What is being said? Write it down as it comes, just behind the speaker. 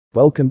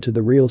Welcome to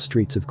the Real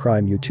Streets of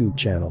Crime YouTube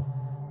channel.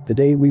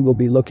 Today we will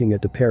be looking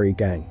at the Perry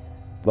gang.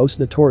 Most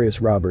notorious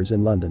robbers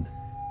in London.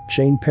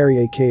 Shane Perry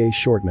aka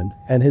Shortman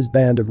and his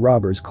band of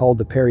robbers called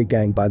the Perry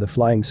gang by the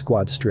flying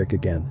squad struck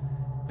again.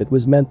 It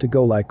was meant to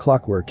go like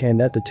clockwork and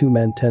net the two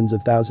men tens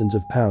of thousands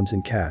of pounds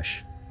in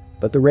cash.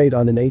 But the raid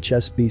on an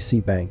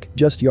HSBC bank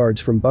just yards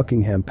from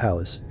Buckingham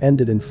Palace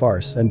ended in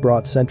farce and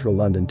brought central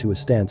London to a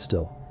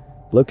standstill.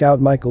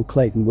 Lookout Michael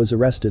Clayton was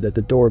arrested at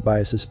the door by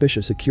a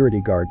suspicious security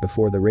guard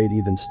before the raid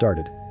even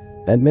started.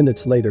 And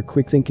minutes later,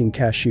 quick-thinking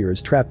cashiers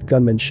trapped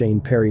gunman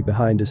Shane Perry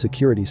behind a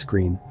security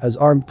screen as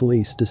armed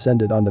police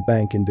descended on the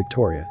bank in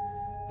Victoria.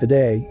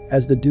 Today,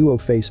 as the duo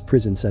face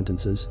prison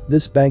sentences,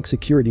 this bank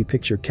security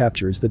picture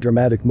captures the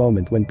dramatic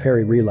moment when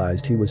Perry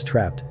realized he was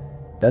trapped.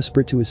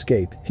 Desperate to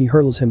escape, he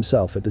hurls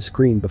himself at the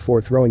screen before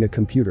throwing a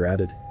computer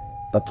at it.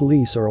 But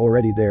police are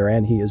already there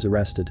and he is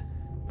arrested.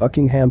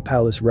 Buckingham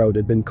Palace Road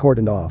had been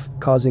cordoned off,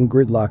 causing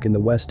gridlock in the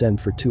West End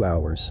for 2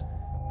 hours.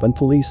 When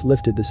police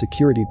lifted the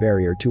security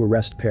barrier to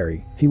arrest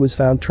Perry, he was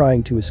found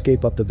trying to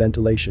escape up the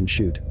ventilation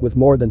chute with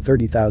more than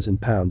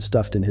 £30,000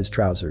 stuffed in his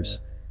trousers.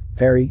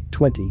 Perry,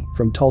 20,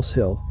 from Tulse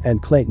Hill,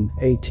 and Clayton,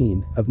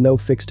 18, of no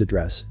fixed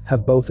address,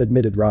 have both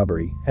admitted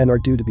robbery and are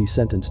due to be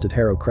sentenced at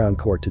Harrow Crown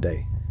Court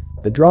today.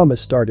 The drama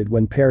started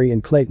when Perry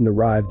and Clayton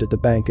arrived at the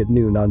bank at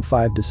noon on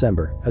 5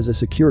 December as a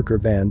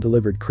Securicor van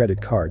delivered credit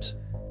cards.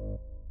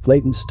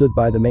 Clayton stood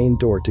by the main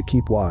door to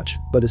keep watch,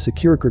 but a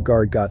Securicor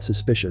guard got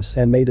suspicious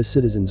and made a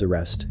citizen's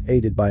arrest,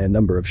 aided by a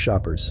number of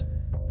shoppers.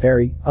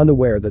 Perry,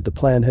 unaware that the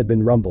plan had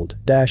been rumbled,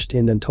 dashed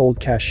in and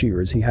told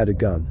cashiers he had a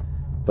gun.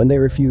 When they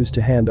refused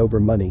to hand over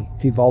money,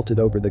 he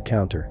vaulted over the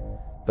counter.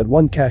 But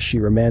one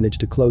cashier managed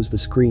to close the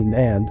screen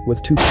and,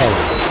 with two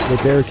colleagues,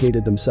 they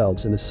barricaded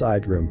themselves in a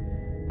side room.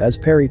 As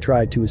Perry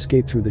tried to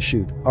escape through the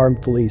chute,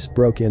 armed police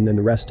broke in and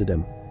arrested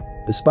him.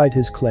 Despite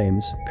his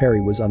claims, Perry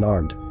was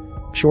unarmed.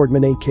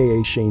 Shortman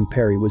aka Shane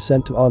Perry was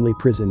sent to Onley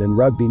Prison in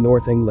Rugby,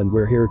 North England,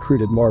 where he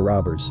recruited more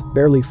robbers.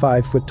 Barely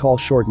 5-foot-tall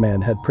short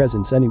man had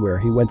presence anywhere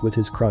he went with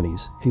his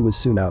cronies. He was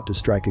soon out to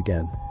strike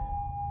again.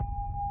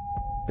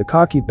 The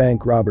cocky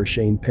bank robber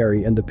Shane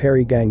Perry and the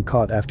Perry gang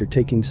caught after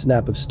taking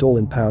snap of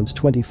stolen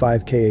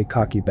 £25,000. A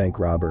cocky bank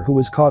robber who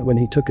was caught when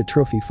he took a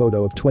trophy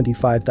photo of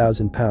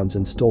 £25,000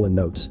 in stolen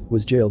notes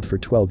was jailed for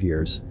 12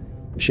 years.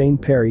 Shane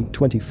Perry,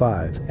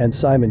 25, and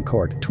Simon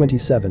Court,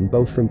 27,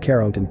 both from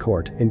Carrington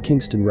Court in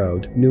Kingston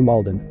Road, New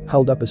Malden,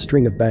 held up a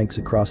string of banks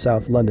across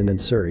South London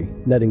and Surrey,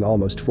 netting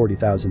almost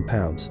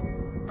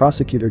 £40,000.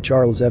 Prosecutor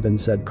Charles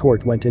Evans said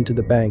Court went into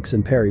the banks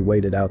and Perry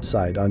waited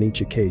outside on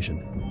each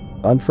occasion.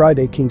 On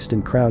Friday,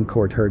 Kingston Crown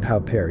Court heard how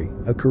Perry,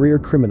 a career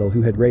criminal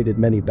who had raided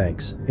many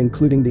banks,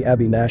 including the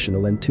Abbey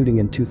National and Tooting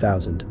in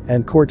 2000,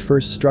 and Court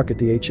first struck at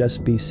the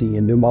HSBC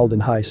in New Malden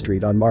High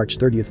Street on March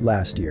 30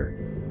 last year.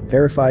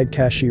 Terrified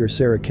cashier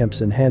Sarah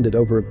Kempson handed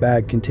over a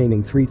bag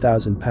containing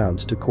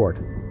 £3,000 to Court.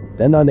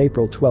 Then on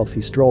April 12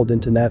 he strolled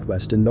into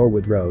NatWest in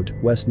Norwood Road,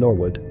 West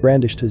Norwood,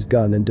 brandished his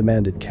gun and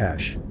demanded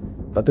cash.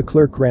 But the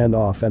clerk ran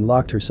off and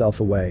locked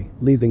herself away,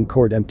 leaving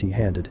Court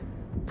empty-handed.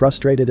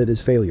 Frustrated at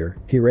his failure,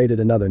 he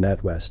raided another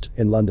NatWest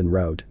in London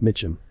Road,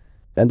 Mitcham,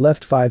 and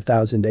left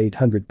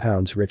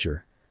 £5,800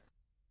 richer.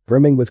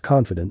 Brimming with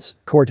confidence,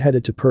 Court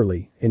headed to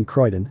Purley, in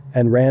Croydon,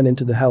 and ran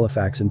into the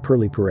Halifax and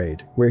Purley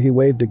parade, where he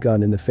waved a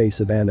gun in the face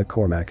of Anna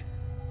Cormack.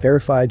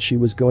 Terrified she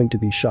was going to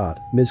be shot,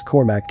 Ms.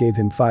 Cormack gave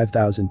him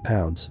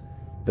 £5,000.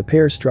 The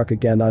pair struck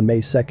again on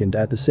May 2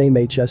 at the same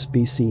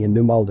HSBC in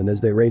New Malden as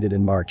they raided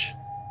in March.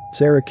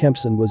 Sarah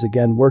Kempson was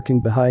again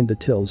working behind the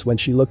tills when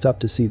she looked up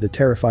to see the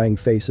terrifying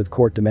face of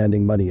Court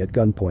demanding money at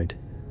gunpoint.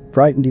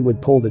 Frightened he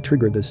would pull the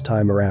trigger this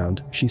time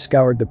around, she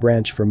scoured the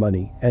branch for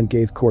money and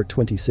gave Court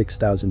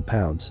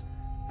 £26,000.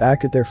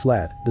 Back at their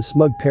flat, the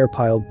smug pair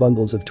piled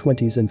bundles of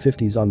 20s and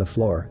 50s on the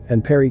floor,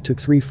 and Perry took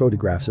 3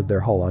 photographs of their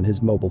haul on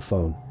his mobile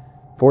phone.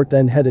 Court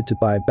then headed to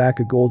buy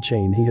back a gold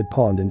chain he had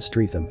pawned in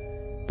Streatham.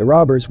 The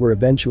robbers were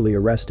eventually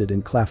arrested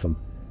in Clapham.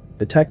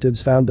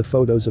 Detectives found the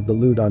photos of the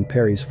loot on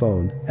Perry's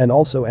phone and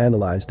also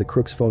analyzed the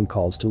crook's phone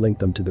calls to link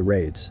them to the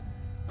raids.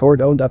 Court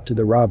owned up to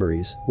the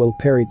robberies, while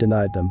Perry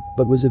denied them,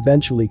 but was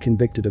eventually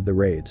convicted of the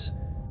raids.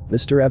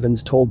 Mr.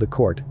 Evans told the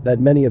court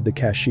that many of the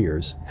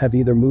cashiers have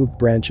either moved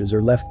branches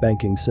or left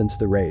banking since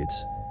the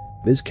raids.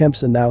 Ms.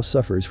 Kempson now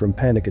suffers from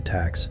panic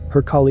attacks.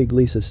 Her colleague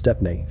Lisa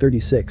Stepney,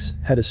 36,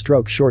 had a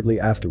stroke shortly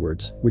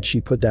afterwards, which she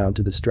put down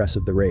to the stress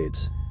of the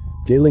raids.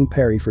 Jailing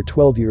Perry for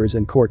 12 years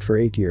and Court for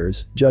 8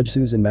 years, Judge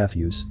Susan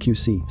Matthews,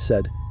 QC,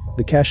 said,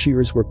 "The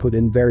cashiers were put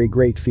in very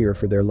great fear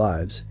for their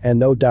lives, and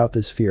no doubt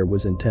this fear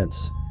was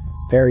intense.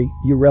 Perry,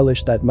 you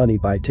relished that money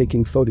by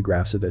taking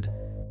photographs of it.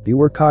 You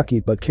were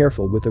cocky but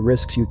careful with the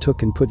risks you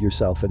took and put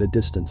yourself at a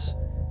distance."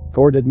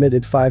 Court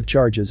admitted 5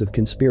 charges of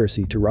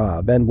conspiracy to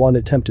rob and 1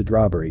 attempted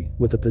robbery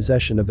with the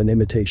possession of an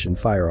imitation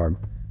firearm.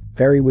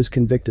 Perry was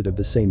convicted of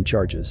the same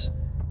charges.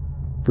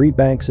 3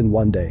 banks in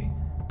one day.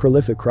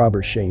 Prolific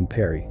robber Shane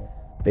Perry,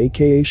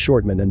 aka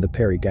Shortman, and the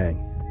Perry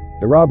gang.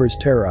 The robbers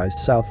terrorized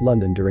South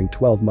London during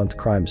 12-month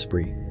crime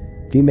spree.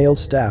 Female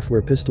staff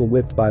were pistol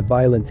whipped by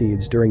violent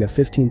thieves during a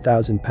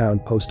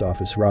 £15,000 post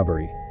office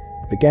robbery.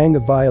 The gang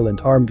of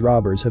violent armed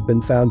robbers have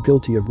been found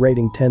guilty of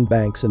raiding 10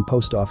 banks and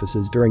post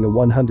offices during a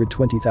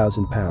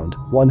 £120,000,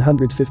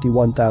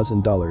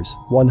 $151,000,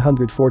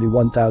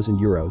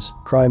 €141,000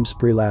 crime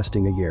spree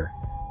lasting a year.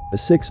 The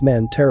 6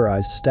 men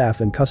terrorized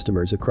staff and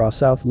customers across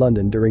South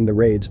London during the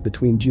raids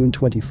between June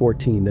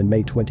 2014 and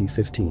May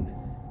 2015.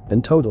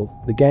 In total,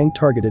 the gang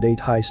targeted 8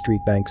 high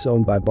street banks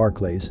owned by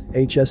Barclays,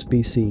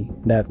 HSBC,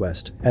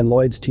 NatWest, and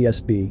Lloyds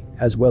TSB,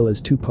 as well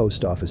as 2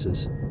 post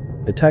offices.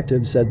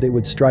 Detectives said they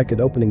would strike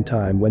at opening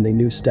time when they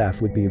knew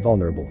staff would be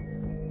vulnerable.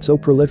 So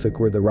prolific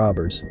were the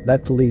robbers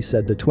that police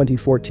said the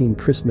 2014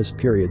 Christmas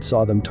period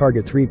saw them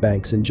target 3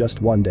 banks in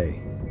just one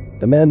day.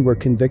 The men were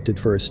convicted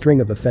for a string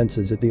of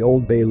offenses at the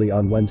Old Bailey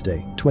on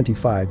Wednesday,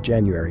 25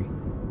 January.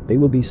 They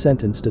will be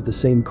sentenced at the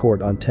same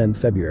court on 10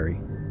 February.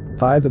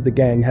 5 of the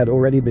gang had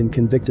already been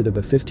convicted of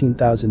a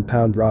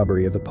 £15,000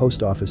 robbery of a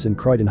post office in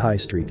Croydon High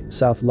Street,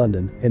 South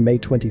London, in May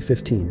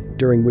 2015,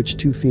 during which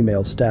 2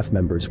 female staff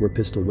members were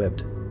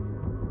pistol-whipped.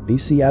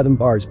 BC Adam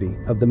Barsby,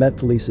 of the Met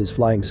Police's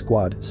flying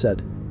squad,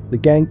 said, "The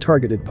gang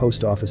targeted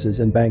post offices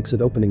and banks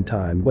at opening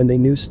time when they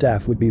knew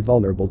staff would be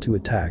vulnerable to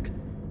attack.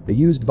 They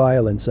used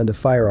violence and a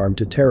firearm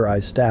to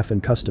terrorize staff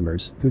and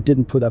customers who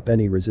didn't put up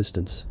any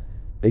resistance.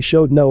 They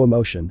showed no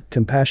emotion,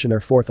 compassion or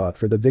forethought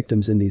for the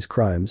victims in these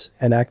crimes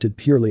and acted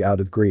purely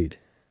out of greed."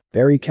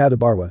 Barry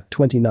Kadabarwa,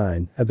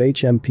 29, of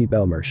HMP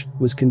Belmarsh,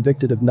 was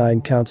convicted of 9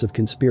 counts of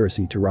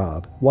conspiracy to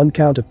rob, 1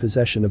 count of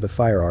possession of a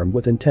firearm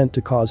with intent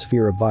to cause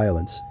fear of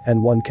violence,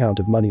 and 1 count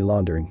of money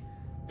laundering.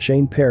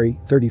 Shane Perry,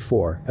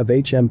 34, of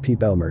HMP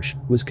Belmarsh,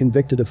 was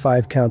convicted of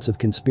 5 counts of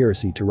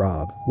conspiracy to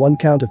rob, 1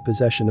 count of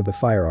possession of a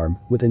firearm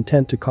with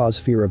intent to cause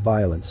fear of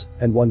violence,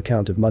 and 1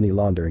 count of money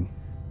laundering.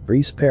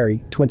 Reese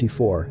Perry,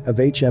 24, of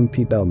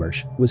HMP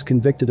Belmarsh, was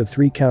convicted of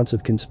 3 counts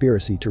of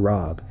conspiracy to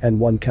rob and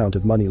 1 count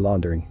of money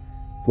laundering.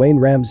 Wayne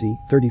Ramsey,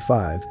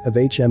 35, of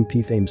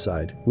HMP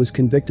Thameside, was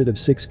convicted of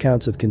 6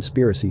 counts of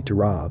conspiracy to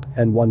rob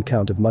and 1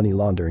 count of money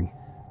laundering.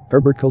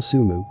 Herbert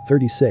Kulsumu,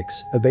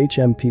 36, of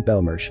HMP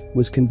Belmarsh,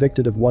 was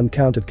convicted of 1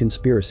 count of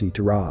conspiracy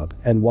to rob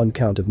and 1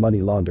 count of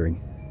money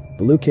laundering.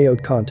 Luke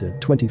Conte,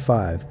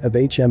 25, of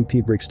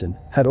HMP Brixton,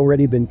 had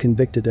already been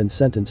convicted and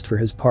sentenced for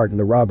his part in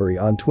a robbery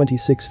on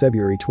 26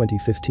 February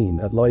 2015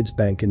 at Lloyds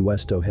Bank in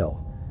West Hill.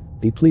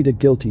 He pleaded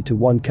guilty to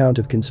 1 count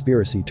of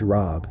conspiracy to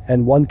rob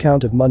and 1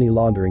 count of money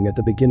laundering at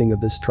the beginning of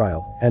this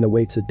trial and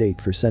awaits a date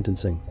for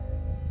sentencing.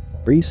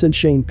 Reese and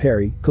Shane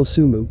Perry,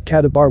 Kulsumu,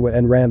 Kadabarwa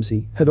and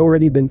Ramsey had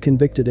already been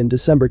convicted in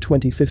December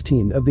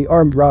 2015 of the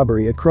armed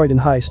robbery at Croydon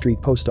High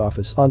Street Post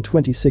Office on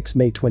 26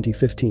 May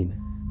 2015.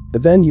 The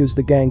venues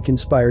the gang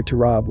conspired to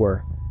rob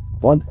were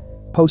 1.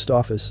 Post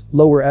Office,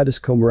 Lower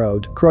Addiscombe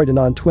Road, Croydon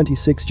on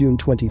 26 June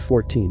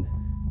 2014.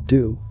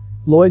 2.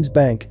 Lloyds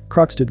Bank,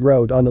 Croxted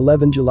Road on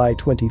 11 July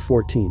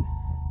 2014.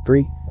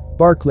 3.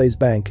 Barclays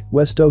Bank,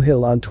 West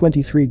Hill on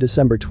 23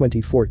 December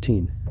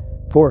 2014.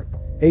 4.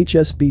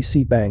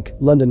 HSBC Bank,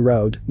 London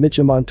Road,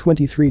 Mitcham on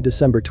 23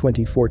 December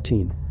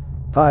 2014.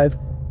 5.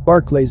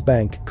 Barclays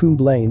Bank,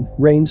 Coombe Lane,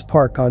 Rains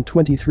Park on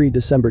 23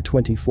 December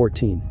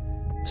 2014.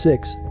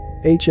 6.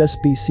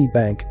 HSBC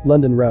Bank,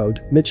 London Road,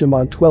 Mitcham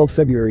on 12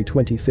 February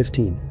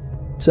 2015.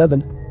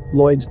 7.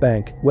 Lloyds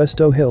Bank, West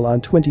Hill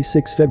on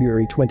 26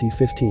 February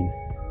 2015.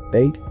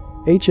 8.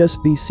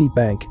 HSBC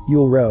Bank,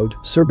 Ewell Road,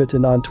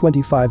 Surbiton on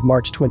 25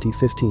 March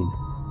 2015.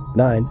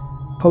 9.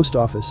 Post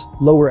Office,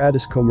 Lower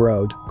Addiscombe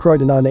Road,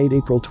 Croydon on 8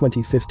 April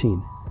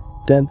 2015.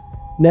 10.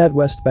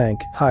 NatWest Bank,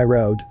 High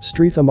Road,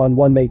 Streatham on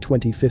 1 May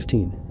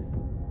 2015.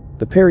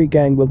 The Perry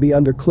gang will be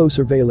under close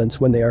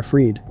surveillance when they are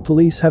freed.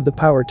 Police have the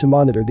power to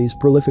monitor these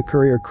prolific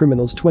career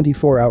criminals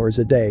 24 hours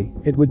a day.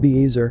 It would be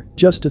easier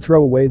just to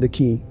throw away the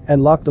key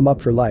and lock them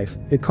up for life.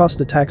 It costs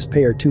the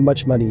taxpayer too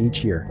much money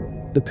each year.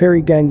 The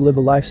Perry gang live a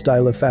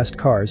lifestyle of fast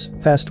cars,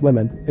 fast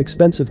women,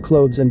 expensive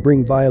clothes and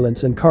bring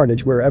violence and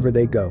carnage wherever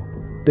they go.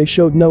 They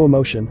showed no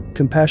emotion,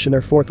 compassion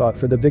or forethought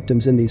for the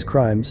victims in these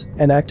crimes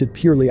and acted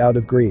purely out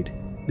of greed.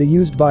 They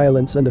used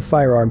violence and a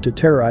firearm to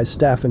terrorize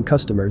staff and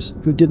customers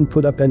who didn't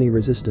put up any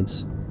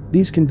resistance.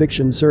 These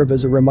convictions serve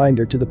as a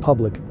reminder to the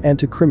public and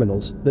to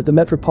criminals that the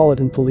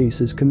Metropolitan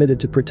Police is committed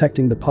to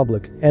protecting the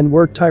public and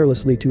work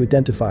tirelessly to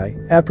identify,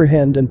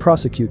 apprehend and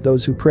prosecute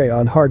those who prey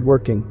on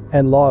hard-working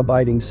and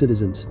law-abiding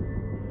citizens.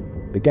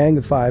 The gang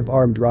of 5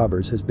 armed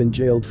robbers has been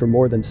jailed for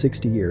more than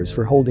 60 years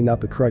for holding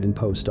up a Croydon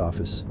post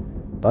office.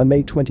 On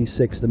May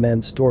 26 the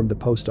men stormed the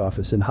post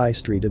office in High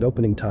Street at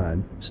opening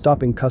time,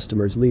 stopping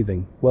customers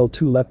leaving, while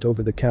 2 leapt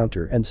over the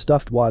counter and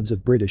stuffed wads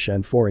of British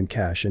and foreign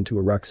cash into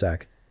a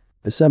rucksack.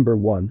 December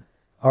 1.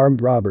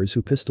 Armed robbers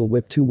who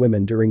pistol-whipped 2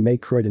 women during May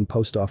Croydon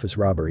post office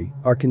robbery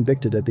are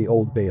convicted at the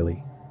Old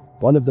Bailey.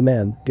 One of the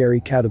men,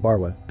 Gary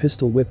Kadabarwa,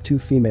 pistol-whipped 2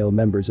 female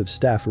members of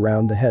staff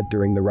around the head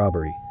during the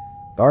robbery.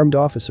 Armed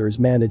officers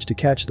managed to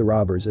catch the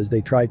robbers as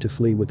they tried to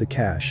flee with the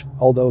cash,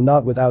 although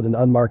not without an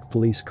unmarked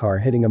police car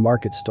hitting a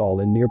market stall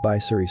in nearby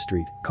Surrey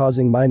Street,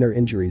 causing minor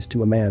injuries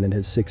to a man in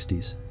his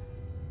 60s.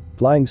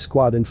 Flying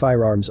squad and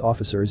firearms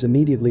officers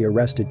immediately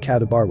arrested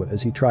Kadabarwa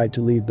as he tried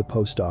to leave the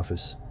post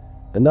office.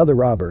 Another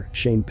robber,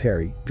 Shane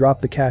Perry,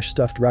 dropped the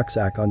cash-stuffed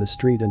rucksack on the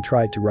street and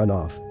tried to run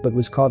off, but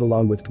was caught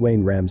along with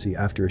Dwayne Ramsey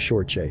after a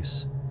short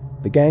chase.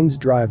 The gang's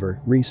driver,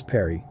 Reese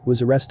Perry,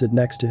 was arrested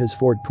next to his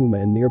Ford Puma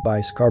in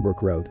nearby Scarborough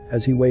Road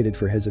as he waited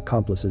for his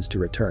accomplices to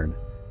return.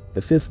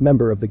 The fifth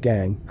member of the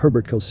gang,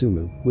 Herbert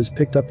Kilsumu, was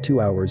picked up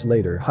 2 hours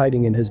later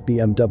hiding in his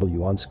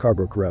BMW on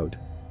Scarborough Road.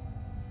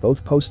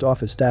 Both post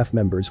office staff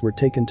members were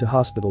taken to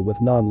hospital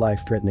with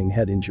non-life-threatening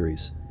head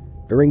injuries.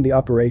 During the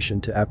operation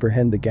to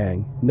apprehend the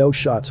gang, no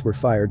shots were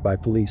fired by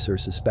police or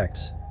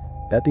suspects.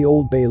 At the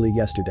Old Bailey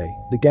yesterday,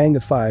 the gang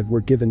of 5 were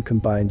given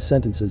combined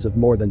sentences of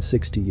more than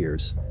 60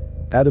 years.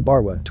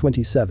 Adabarwa,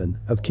 27,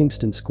 of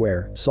Kingston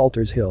Square,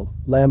 Salters Hill,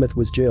 Lambeth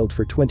was jailed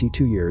for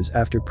 22 years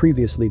after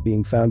previously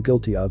being found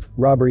guilty of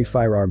robbery,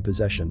 firearm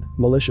possession,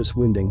 malicious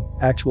wounding,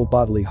 actual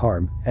bodily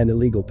harm, and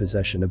illegal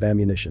possession of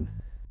ammunition.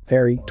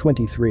 Perry,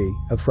 23,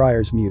 of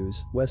Friars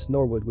Mews, West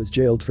Norwood was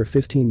jailed for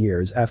 15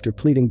 years after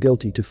pleading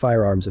guilty to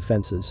firearms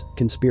offenses,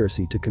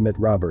 conspiracy to commit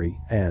robbery,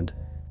 and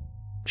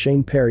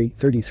Shane Perry,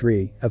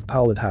 33, of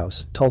Powlett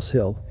House, Tulse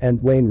Hill, and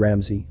Dwayne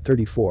Ramsey,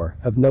 34,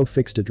 of No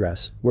Fixed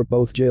Address, were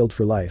both jailed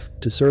for life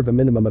to serve a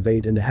minimum of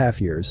 8.5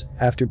 years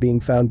after being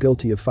found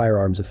guilty of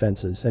firearms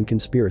offenses and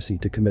conspiracy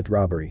to commit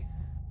robbery.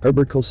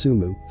 Herbert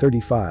Kilsumu,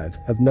 35,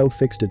 of No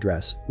Fixed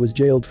Address, was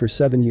jailed for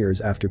 7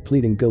 years after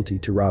pleading guilty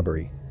to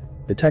robbery.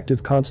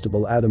 Detective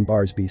Constable Adam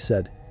Barsby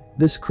said,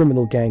 "This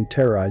criminal gang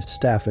terrorized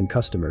staff and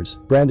customers,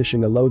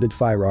 brandishing a loaded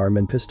firearm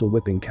and pistol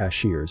whipping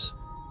cashiers.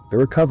 The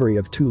recovery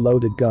of 2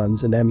 loaded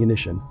guns and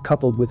ammunition,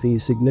 coupled with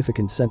these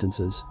significant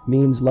sentences,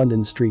 means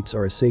London streets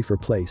are a safer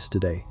place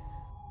today."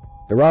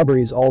 The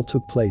robberies all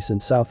took place in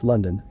South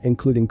London,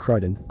 including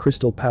Croydon,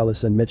 Crystal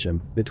Palace and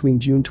Mitcham, between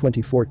June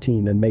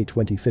 2014 and May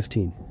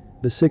 2015.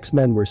 The 6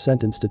 men were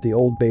sentenced at the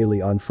Old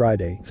Bailey on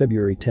Friday,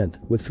 February 10,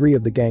 with 3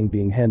 of the gang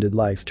being handed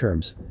life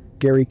terms.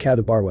 Gary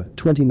Cadabarwa,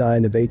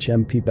 29, of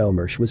HMP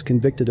Belmarsh was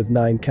convicted of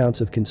 9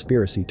 counts of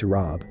conspiracy to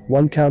rob,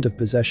 1 count of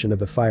possession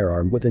of a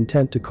firearm with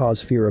intent to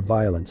cause fear of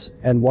violence,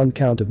 and 1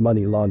 count of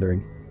money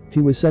laundering.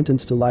 He was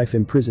sentenced to life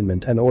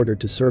imprisonment and ordered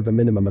to serve a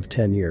minimum of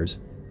 10 years.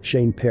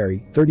 Shane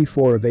Perry,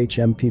 34, of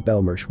HMP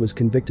Belmarsh was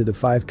convicted of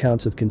 5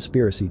 counts of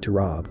conspiracy to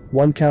rob,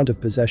 1 count of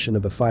possession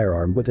of a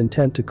firearm with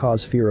intent to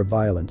cause fear of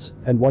violence,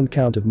 and 1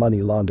 count of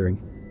money laundering.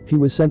 He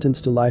was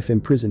sentenced to life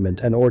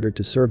imprisonment and ordered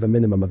to serve a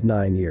minimum of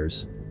 9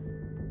 years.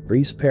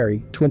 Reese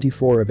Perry,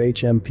 24, of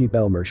HMP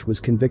Belmarsh was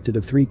convicted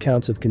of 3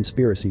 counts of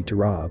conspiracy to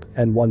rob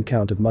and 1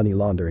 count of money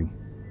laundering.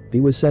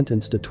 He was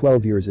sentenced to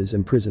 12 years'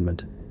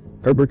 imprisonment.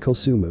 Herbert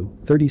Kilsumu,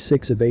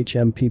 36, of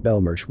HMP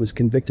Belmarsh was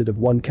convicted of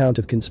 1 count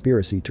of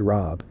conspiracy to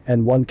rob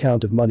and 1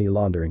 count of money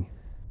laundering.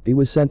 He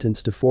was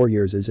sentenced to 4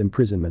 years'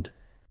 imprisonment.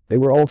 They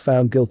were all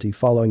found guilty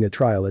following a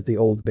trial at the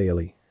Old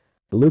Bailey.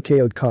 Luke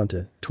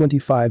Conta,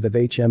 25, of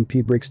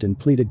HMP Brixton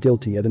pleaded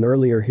guilty at an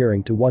earlier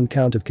hearing to 1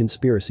 count of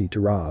conspiracy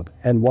to rob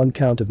and 1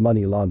 count of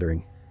money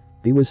laundering.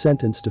 He was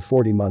sentenced to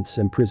 40 months'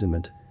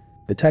 imprisonment.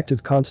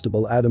 Detective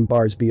Constable Adam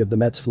Barsby of the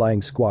Met's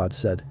Flying Squad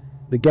said,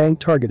 "The gang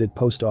targeted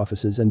post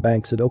offices and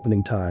banks at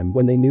opening time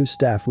when they knew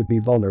staff would be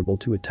vulnerable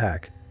to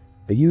attack.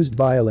 They used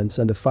violence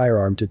and a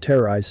firearm to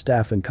terrorize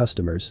staff and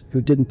customers who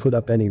didn't put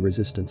up any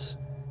resistance."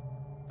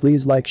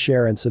 Please like,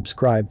 share and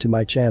subscribe to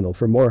my channel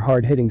for more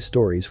hard-hitting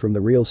stories from the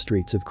real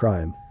streets of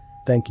crime.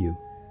 Thank you.